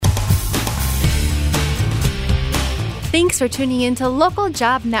Thanks for tuning in to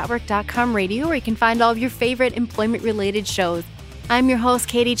localjobnetwork.com radio, where you can find all of your favorite employment-related shows. I'm your host,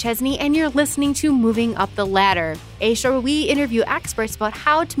 Katie Chesney, and you're listening to Moving Up the Ladder, a show where we interview experts about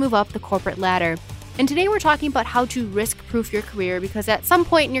how to move up the corporate ladder. And today we're talking about how to risk-proof your career, because at some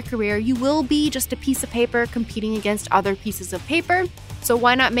point in your career, you will be just a piece of paper competing against other pieces of paper. So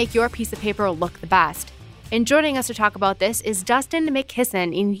why not make your piece of paper look the best? And joining us to talk about this is Dustin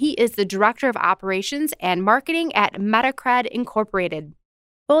McKisson, and he is the Director of Operations and Marketing at Metacred Incorporated.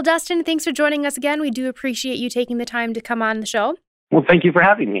 Well, Dustin, thanks for joining us again. We do appreciate you taking the time to come on the show. Well, thank you for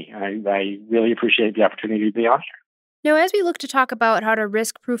having me. I really appreciate the opportunity to be on here. Now, as we look to talk about how to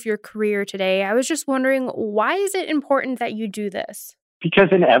risk-proof your career today, I was just wondering, why is it important that you do this? Because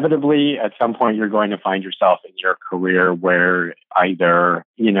inevitably, at some point, you're going to find yourself in your career where either,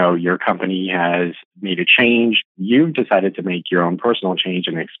 your company has made a change, you've decided to make your own personal change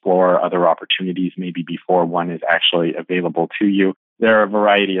and explore other opportunities maybe before one is actually available to you. There are a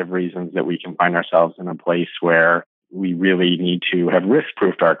variety of reasons that we can find ourselves in a place where we really need to have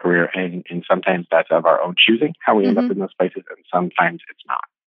risk-proofed our career, and sometimes that's of our own choosing, how we end up in those places, and sometimes it's not.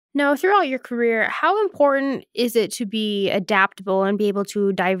 Now, throughout your career, how important is it to be adaptable and be able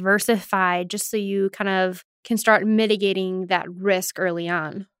to diversify just so you kind of can start mitigating that risk early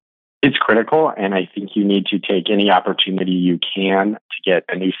on? It's critical, and I think you need to take any opportunity you can to get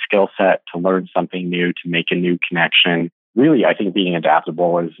a new skill set, to learn something new, to make a new connection. Really, I think being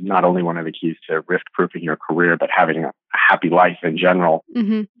adaptable is not only one of the keys to risk-proofing your career, but having a happy life in general.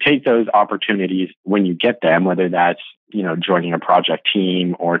 Take those opportunities when you get them, whether that's joining a project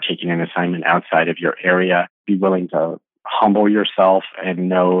team or taking an assignment outside of your area. Be willing to humble yourself and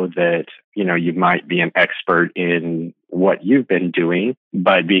know that, you might be an expert in what you've been doing,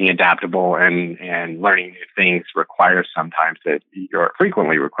 but being adaptable and learning new things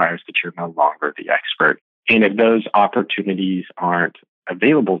frequently requires that you're no longer the expert. And if those opportunities aren't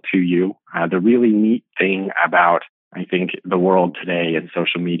available to you, the really neat thing about, I think, the world today and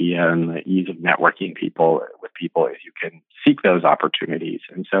social media and the ease of networking with people is you can seek those opportunities.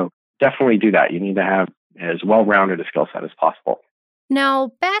 And so definitely do that. You need to have as well-rounded a skill set as possible.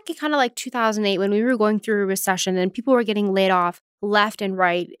 Now, back in kind of like 2008, when we were going through a recession and people were getting laid off left and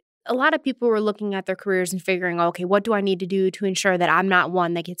right, a lot of people were looking at their careers and figuring, okay, what do I need to do to ensure that I'm not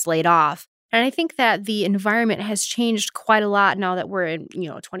one that gets laid off? And I think that the environment has changed quite a lot now that we're in,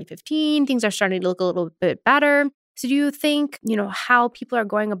 2015. Things are starting to look a little bit better. So do you think, how people are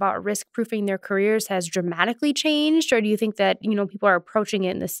going about risk-proofing their careers has dramatically changed? Or do you think that, people are approaching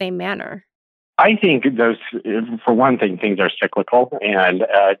it in the same manner? I think for one thing, things are cyclical, and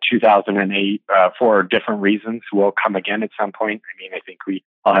 2008, for different reasons, will come again at some point. I think we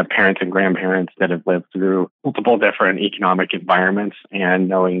all have parents and grandparents that have lived through multiple different economic environments, and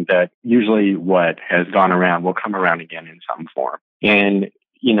knowing that usually what has gone around will come around again in some form. And,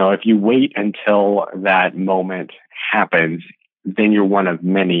 if you wait until that moment happens, then you're one of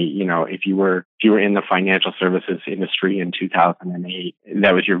many. If you were in the financial services industry in 2008,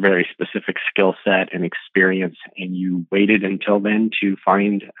 that was your very specific skill set and experience, and you waited until then to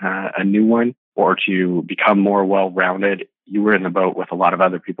find a new one or to become more well-rounded. You were in the boat with a lot of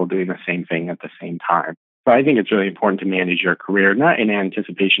other people doing the same thing at the same time. So I think it's really important to manage your career, not in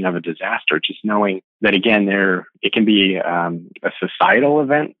anticipation of a disaster, just knowing that, again, it can be a societal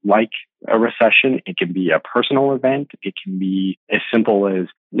event like a recession. It can be a personal event. It can be as simple as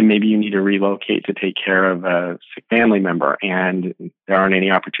maybe you need to relocate to take care of a sick family member, and there aren't any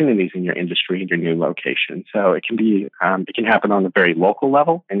opportunities in your industry in your new location. So it can happen on a very local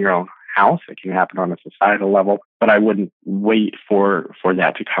level in your own house. It can happen on a societal level, but I wouldn't wait for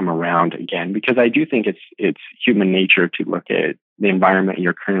that to come around again, because I do think it's human nature to look at the environment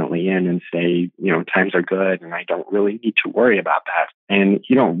you're currently in and say, times are good and I don't really need to worry about that. And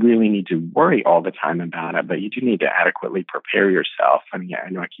you don't really need to worry all the time about it, but you do need to adequately prepare yourself. I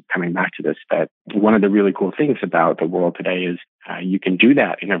know I keep coming back to this, but one of the really cool things about the world today is you can do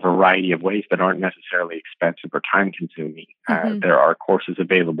that in a variety of ways that aren't necessarily expensive or time-consuming. There are courses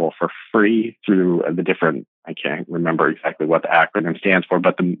available for free through the different, I can't remember exactly what the acronym stands for,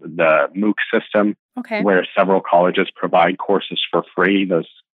 but the MOOC system, where several colleges provide courses for free.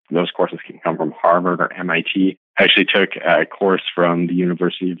 Those courses can come from Harvard or MIT. I actually took a course from the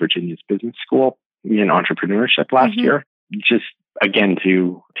University of Virginia's Business School in entrepreneurship last year, just, again,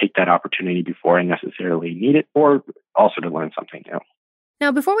 to take that opportunity before I necessarily need it, or also to learn something new.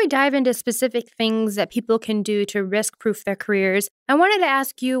 Now, before we dive into specific things that people can do to risk-proof their careers, I wanted to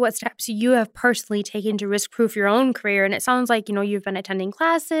ask you what steps you have personally taken to risk-proof your own career. And it sounds like, you've been attending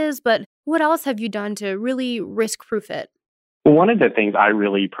classes, but what else have you done to really risk-proof it? Well, one of the things I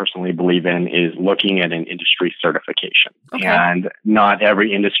really personally believe in is looking at an industry certification. Okay. And not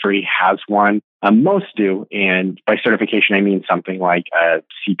every industry has one. Most do. And by certification, I mean something like a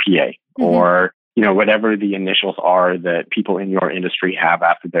CPA or whatever the initials are that people in your industry have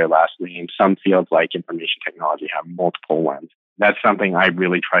after their last name. Some fields like information technology have multiple ones. That's something I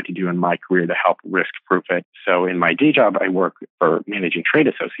really tried to do in my career to help risk-proof it. So in my day job, I work for managing trade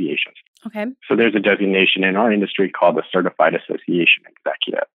associations. Okay. So there's a designation in our industry called the Certified Association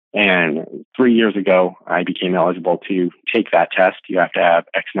Executive. And 3 years ago, I became eligible to take that test. You have to have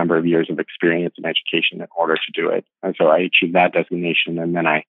X number of years of experience in education in order to do it. And so I achieved that designation. And then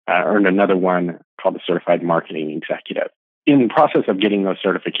I earned another one called the Certified Marketing Executive. In the process of getting those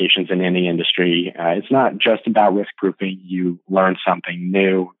certifications in any industry, it's not just about risk proofing. You learn something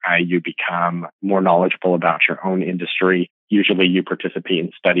new. You become more knowledgeable about your own industry. Usually you participate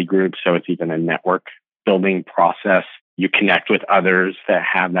in study groups, so it's even a network building process. You connect with others that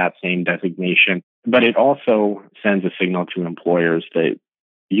have that same designation. But it also sends a signal to employers that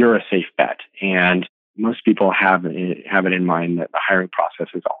you're a safe bet. And most people have it in mind that the hiring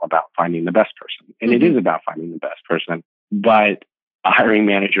process is all about finding the best person. And it is about finding the best person. But a hiring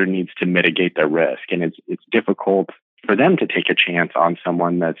manager needs to mitigate their risk. And it's difficult for them to take a chance on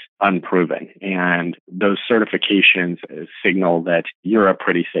someone that's unproven. And those certifications signal that you're a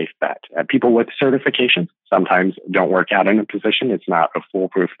pretty safe bet. People with certifications sometimes don't work out in a position. It's not a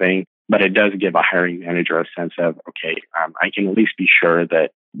foolproof thing, but it does give a hiring manager a sense of, okay, I can at least be sure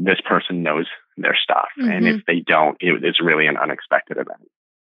that this person knows their stuff. And if they don't, it's really an unexpected event.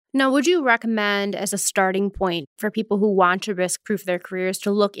 Now, would you recommend as a starting point for people who want to risk-proof their careers to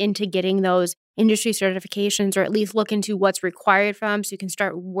look into getting those industry certifications or at least look into what's required for them so you can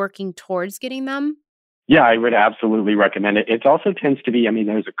start working towards getting them? Yeah, I would absolutely recommend it. It also tends to be,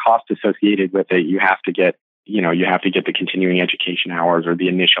 there's a cost associated with it. You have to get the continuing education hours or the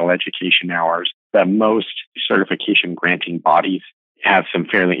initial education hours. But most certification granting bodies have some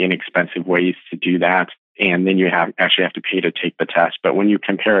fairly inexpensive ways to do that. And then you actually have to pay to take the test. But when you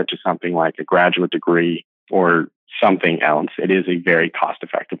compare it to something like a graduate degree or something else, it is a very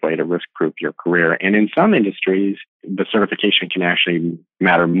cost-effective way to risk-proof your career. And in some industries, the certification can actually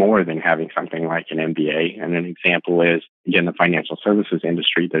matter more than having something like an MBA. And an example is, again, the financial services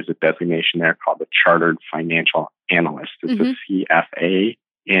industry. There's a designation there called the Chartered Financial Analyst. It's a CFA.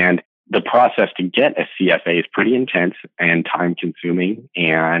 And the process to get a CFA is pretty intense and time-consuming.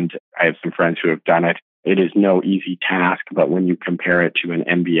 And I have some friends who have done it. It is no easy task, but when you compare it to an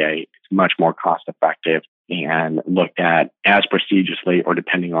MBA, it's much more cost-effective and looked at as prestigiously, or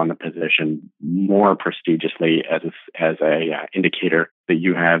depending on the position, more prestigiously as a indicator that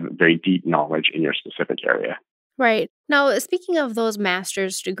you have very deep knowledge in your specific area. Right. Now, speaking of those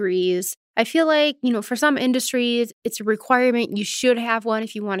master's degrees, I feel like, for some industries, it's a requirement. You should have one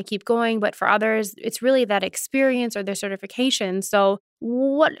if you want to keep going. But for others, it's really that experience or their certification. So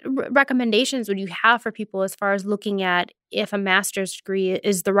what recommendations would you have for people as far as looking at if a master's degree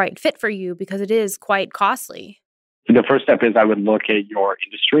is the right fit for you? Because it is quite costly. The first step is I would look at your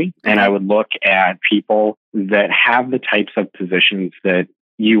industry and I would look at people that have the types of positions that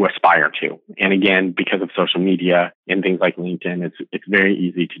you aspire to. And again, because of social media and things like LinkedIn, it's very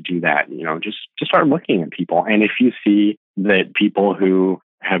easy to do that. Just start looking at people. And if you see that people who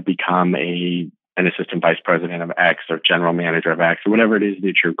have become an assistant vice president of X or general manager of X or whatever it is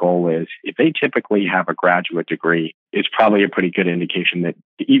that your goal is, if they typically have a graduate degree, it's probably a pretty good indication that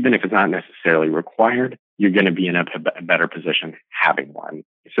even if it's not necessarily required, you're going to be in a better position having one.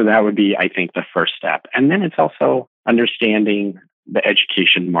 So that would be, I think, the first step. And then it's also understanding the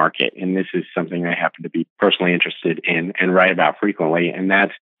education market. And this is something I happen to be personally interested in and write about frequently. And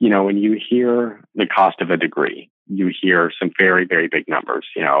that's, when you hear the cost of a degree, you hear some very, very big numbers.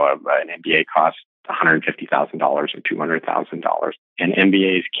 An MBA costs $150,000 or $200,000. And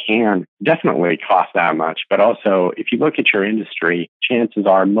MBAs can definitely cost that much. But also, if you look at your industry, chances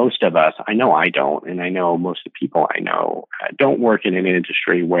are most of us, I know I don't, and I know most of the people I know don't work in an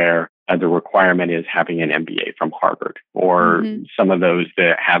industry where the requirement is having an MBA from Harvard or some of those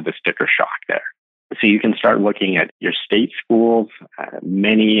that have the sticker shock there. So you can start looking at your state schools.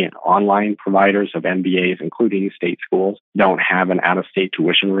 Many online providers of MBAs, including state schools, don't have an out-of-state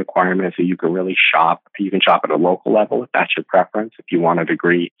tuition requirement, so you can really shop. You can shop at a local level if that's your preference. If you want a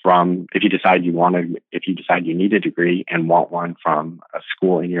degree if you decide you need a degree and want one from a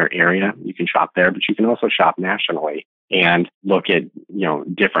school in your area, you can shop there. But you can also shop nationally and look at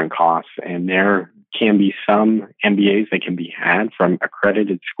different costs. And there can be some MBAs that can be had from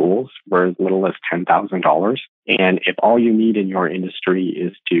accredited schools for as little as $10,000. And if all you need in your industry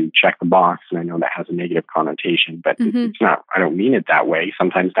is to check the box, and I know that has a negative connotation, but it's not, I don't mean it that way.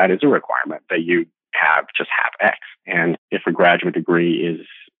 Sometimes that is a requirement that you just have X. And if a graduate degree is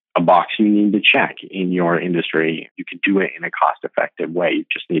a box you need to check in your industry, you can do it in a cost-effective way. You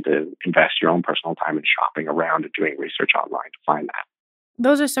just need to invest your own personal time in shopping around and doing research online to find that.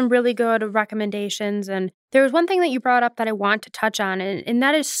 Those are some really good recommendations. And there was one thing that you brought up that I want to touch on, and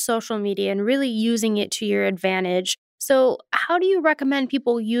that is social media and really using it to your advantage. So how do you recommend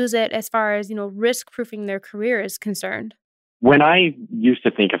people use it as far as, risk-proofing their career is concerned? When I used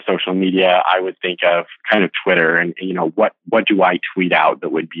to think of social media, I would think of kind of Twitter and, what do I tweet out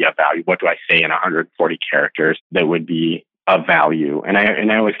that would be of value? What do I say in 140 characters that would be of value? And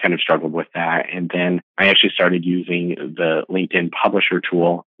I always kind of struggled with that. And then I actually started using the LinkedIn Publisher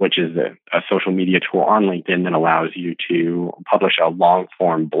tool, which is a social media tool on LinkedIn that allows you to publish a long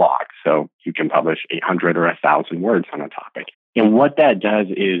form blog. So you can publish 800 or 1,000 words on a topic. And what that does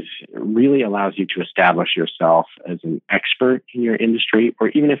is really allows you to establish yourself as an expert in your industry, or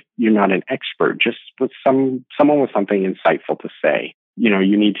even if you're not an expert, just with someone with something insightful to say.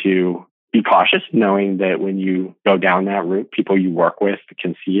 You need to be cautious, knowing that when you go down that route, people you work with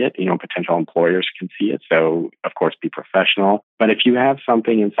can see it, potential employers can see it. So, of course, be professional. But if you have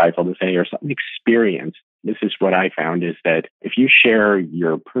something insightful to say or something experienced, this is what I found is that if you share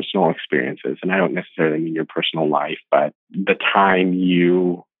your personal experiences, and I don't necessarily mean your personal life, but the time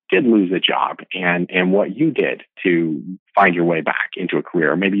you did lose a job and what you did to find your way back into a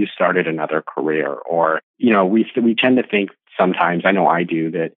career, or maybe you started another career, or, we tend to think sometimes, I know I do,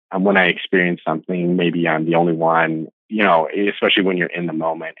 that when I experience something, maybe I'm the only one, especially when you're in the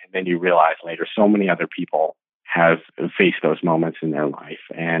moment. And then you realize later so many other people have faced those moments in their life.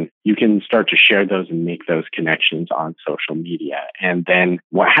 And you can start to share those and make those connections on social media. And then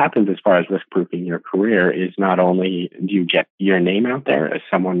what happens as far as risk-proofing your career is not only do you get your name out there as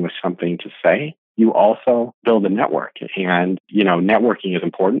someone with something to say, you also build a network. And, networking is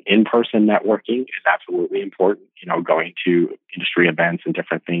important. In-person networking is absolutely important, going to industry events and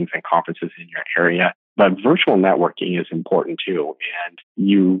different things and conferences in your area. But virtual networking is important too. And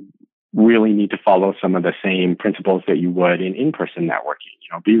you really need to follow some of the same principles that you would in in-person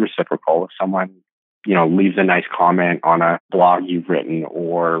networking. Be reciprocal. If someone, leaves a nice comment on a blog you've written,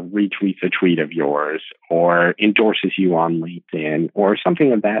 or retweets a tweet of yours, or endorses you on LinkedIn, or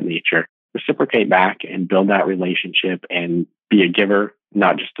something of that nature, reciprocate back and build that relationship and be a giver,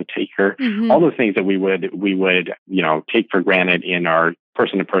 not just a taker. All those things that we would, take for granted in our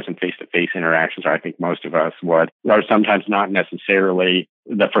person-to-person, face-to-face interactions, or I think most of us would, are sometimes not necessarily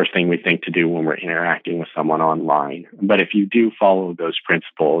the first thing we think to do when we're interacting with someone online. But if you do follow those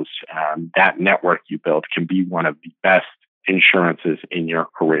principles, that network you build can be one of the best insurances in your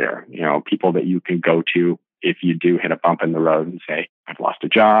career. People that you can go to if you do hit a bump in the road and say, I've lost a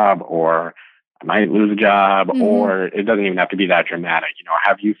job, or I might lose a job, or it doesn't even have to be that dramatic.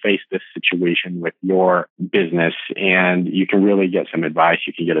 Have you faced this situation with your business? And you can really get some advice.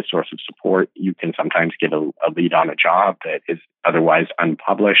 You can get a source of support. You can sometimes get a lead on a job that is otherwise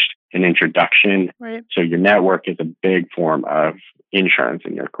unpublished, an introduction. Right. So your network is a big form of insurance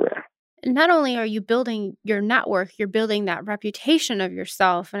in your career. Not only are you building your network, you're building that reputation of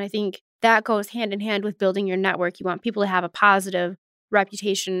yourself. And I think that goes hand in hand with building your network. You want people to have a positive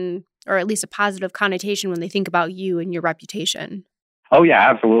reputation, or at least a positive connotation when they think about you and your reputation. Oh, yeah,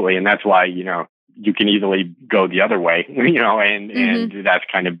 absolutely. And that's why, you can easily go the other way, and that's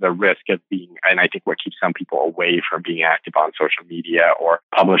kind of the risk of being, and I think what keeps some people away from being active on social media or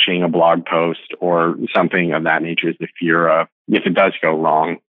publishing a blog post or something of that nature is the fear of, if it does go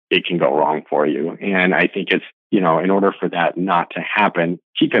wrong, it can go wrong for you. And I think it's, in order for that not to happen,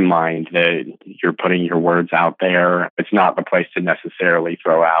 keep in mind that you're putting your words out there. It's not the place to necessarily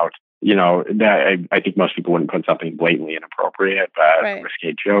throw out, that I think most people wouldn't put something blatantly inappropriate, but a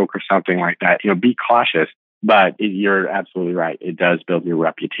risque joke or something like that. Be cautious. But you're absolutely right. It does build your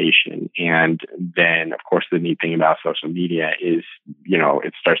reputation. And then, of course, the neat thing about social media is,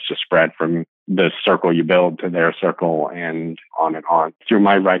 it starts to spread from the circle you build to their circle and on and on. Through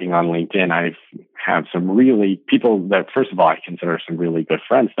my writing on LinkedIn, I've had some really people that, first of all, I consider some really good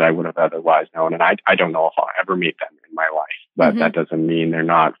friends that I would have otherwise known. And I don't know if I'll ever meet them in my life, but that doesn't mean they're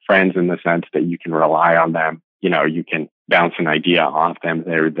not friends in the sense that you can rely on them. You can bounce an idea off them.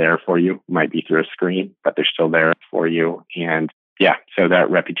 They're there for you. Might be through a screen, but they're still there for you. And so that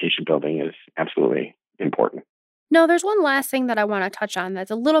reputation building is absolutely important. No, there's one last thing that I want to touch on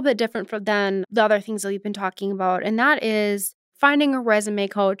that's a little bit different than the other things that we've been talking about, and that is finding a resume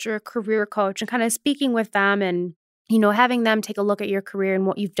coach or a career coach and kind of speaking with them and, having them take a look at your career and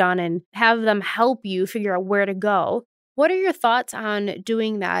what you've done and have them help you figure out where to go. What are your thoughts on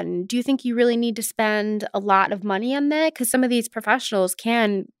doing that? And do you think you really need to spend a lot of money on that? Because some of these professionals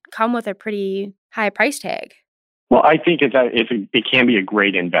can come with a pretty high price tag. Well, I think it can be a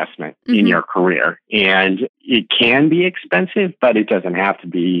great investment in your career. And it can be expensive, but it doesn't have to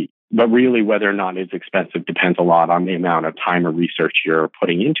be. But really, whether or not it's expensive depends a lot on the amount of time or research you're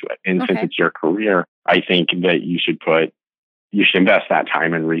putting into it. And since it's your career, I think that you should invest that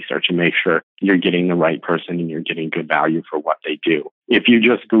time and research and make sure you're getting the right person and you're getting good value for what they do. If you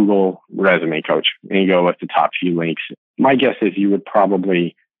just Google resume coach and you go with the top few links, my guess is you would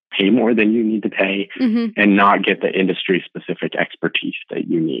probably pay more than you need to pay and not get the industry specific expertise that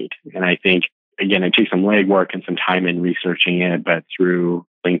you need. And I think, again, it takes some legwork and some time in researching it, but through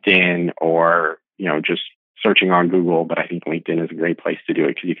LinkedIn or, just searching on Google. But I think LinkedIn is a great place to do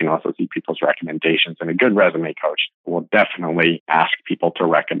it because you can also see people's recommendations, and a good resume coach will definitely ask people to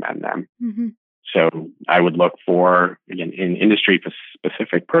recommend them. So I would look for, again, an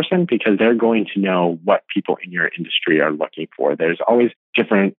industry-specific person because they're going to know what people in your industry are looking for. There's always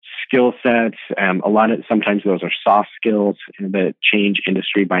different skill sets. Sometimes those are soft skills that change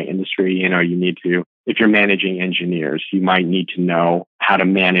industry by industry. You need to, if you're managing engineers, you might need to know how to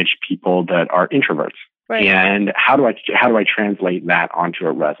manage people that are introverts. Right. And how do I translate that onto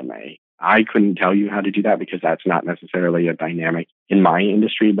a resume? I couldn't tell you how to do that because that's not necessarily a dynamic in my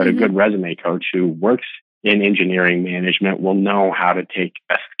industry, but a good resume coach who works in engineering management will know how to take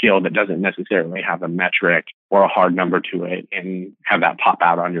a skill that doesn't necessarily have a metric or a hard number to it and have that pop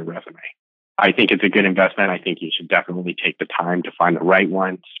out on your resume. I think it's a good investment. I think you should definitely take the time to find the right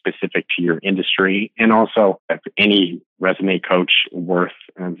one specific to your industry. And also, if any resume coach worth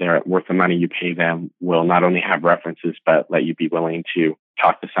the money you pay them will not only have references, but let you be willing to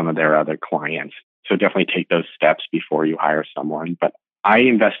talk to some of their other clients. So definitely take those steps before you hire someone. But I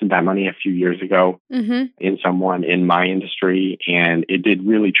invested that money a few years ago in someone in my industry, and it did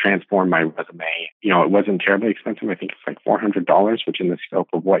really transform my resume. It wasn't terribly expensive. I think it's like $400, which in the scope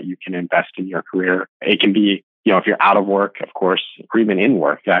of what you can invest in your career. It can be, if you're out of work, of course, or even in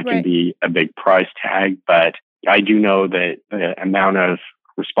work, that can be a big price tag. But I do know that the amount of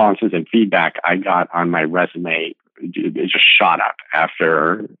responses and feedback I got on my resume, it just shot up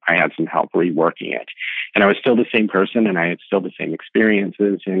after I had some help reworking it. And I was still the same person and I had still the same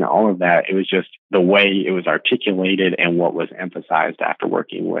experiences and all of that. It was just the way it was articulated and what was emphasized after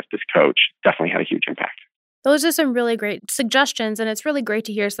working with this coach definitely had a huge impact. Those are some really great suggestions, and it's really great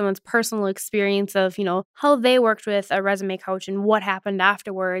to hear someone's personal experience of, how they worked with a resume coach and what happened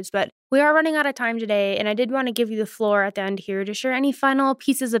afterwards. But we are running out of time today, and I did want to give you the floor at the end here to share any final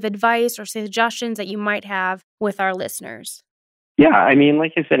pieces of advice or suggestions that you might have with our listeners. Yeah,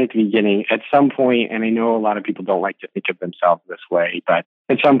 like I said at the beginning, at some point, and I know a lot of people don't like to think of themselves this way, but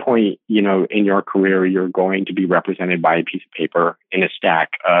at some point, in your career, you're going to be represented by a piece of paper in a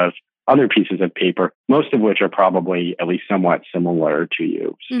stack of other pieces of paper, most of which are probably at least somewhat similar to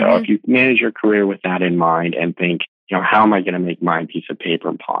you. So if you manage your career with that in mind and think, how am I going to make my piece of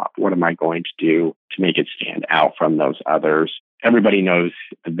paper pop? What am I going to do to make it stand out from those others? Everybody knows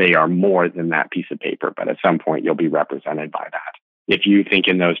they are more than that piece of paper, but at some point you'll be represented by that. If you think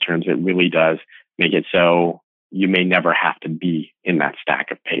in those terms, it really does make it so you may never have to be in that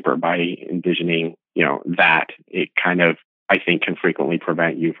stack of paper. By envisioning, that it kind of, I think, can frequently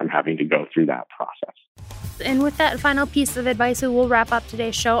prevent you from having to go through that process. And with that final piece of advice, we will wrap up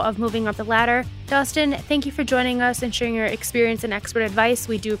today's show of Moving Up the Ladder. Dustin, thank you for joining us and sharing your experience and expert advice.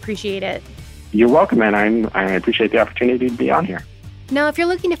 We do appreciate it. You're welcome, and I appreciate the opportunity to be on here. Now, if you're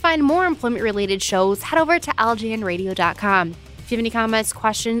looking to find more employment-related shows, head over to ljnradio.com. If you have any comments,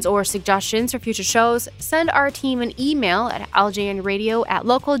 questions, or suggestions for future shows, send our team an email at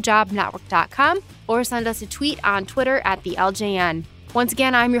lljnradio@localjobnetwork.com or send us a tweet on Twitter at the LJN. Once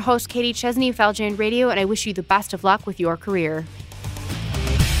again, I'm your host, Katie Chesney with LJN Radio, and I wish you the best of luck with your career.